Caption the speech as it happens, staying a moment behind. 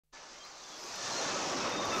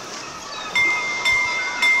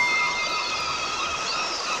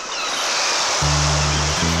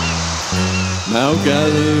Now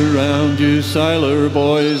gather round, you sailor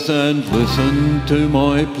boys, and listen to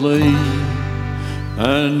my plea.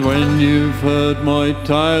 And when you've heard my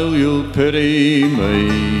tale, you'll pity me.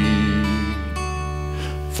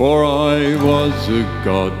 For I was a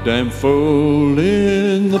goddamn fool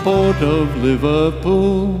in the port of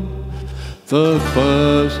Liverpool, the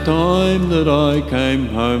first time that I came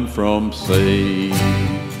home from sea.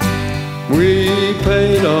 We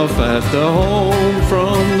paid off at the home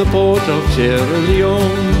from the port of Sierra Leone,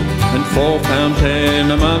 and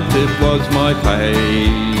 £4.10 a month it was my pay.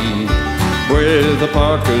 With a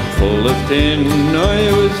pocket full of tin,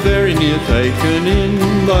 I was very near taken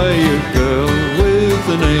in by a girl with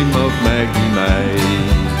the name of Maggie May.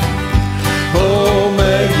 Oh,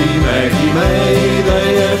 Maggie, Maggie May, they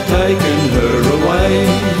have taken her away.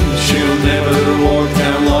 She'll never walk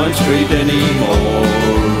down Line Street anymore,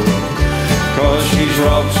 'cause she's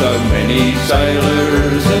robbed so many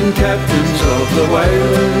sailors and captains of the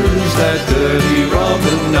whalers, that dirty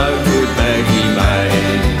robbin, no good Maggie May.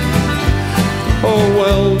 Oh,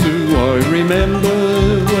 well do I remember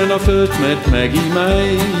when I first met Maggie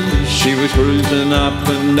May. She was cruising up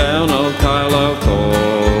and down Old Carlisle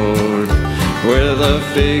Court, with a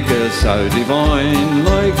figure so divine,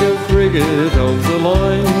 like a frigate of the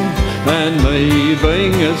line. And me,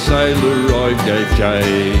 being a sailor, I gave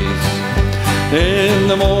chase. In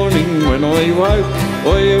the morning when I woke,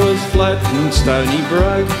 I was flat and stony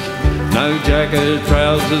broke. No jacket,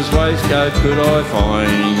 trousers, waistcoat could I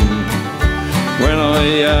find. When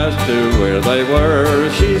I asked her where they were,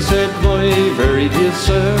 she said, my very dear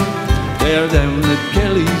sir, they're down at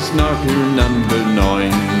Kelly's knocker number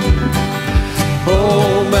 9.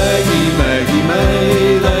 Oh, Maggie, Maggie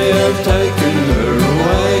May, they have taken her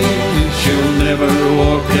away. She'll never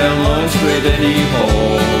walk down Line Street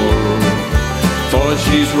anymore, for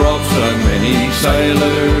she's robbed so many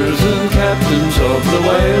sailors and captains of the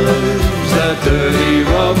whalers, that dirty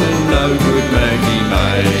robbin, no good Maggie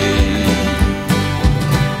May.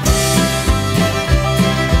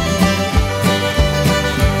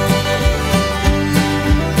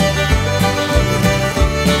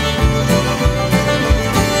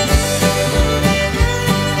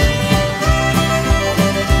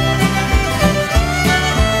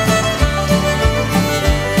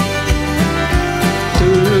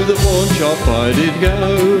 The pawn shop I did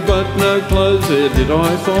go, but no clothes there did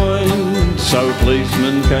I find. So a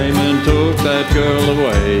policeman came and took that girl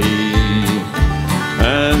away,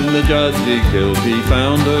 and the judge he guilty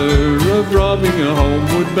found her of robbing a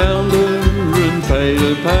homeward bounder, and paid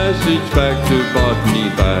a passage back to Botany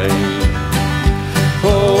Bay.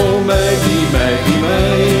 Oh, Maggie, Maggie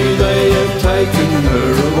May, they have taken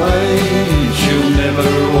her away. She'll never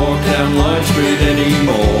walk down Line Street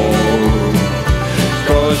anymore,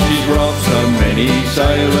 'cause she's robbed so many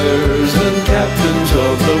sailors and captains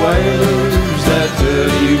of the whalers, that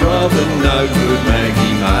dirty robbin, no good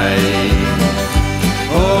Maggie May.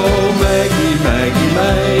 Oh, Maggie, Maggie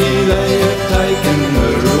May, they have taken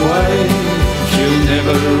her away. She'll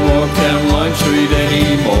never walk down Line Street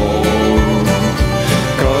anymore,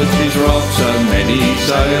 'cause she's robbed so many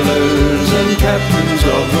sailors and captains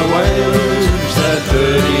of the whalers, that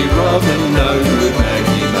dirty robbin,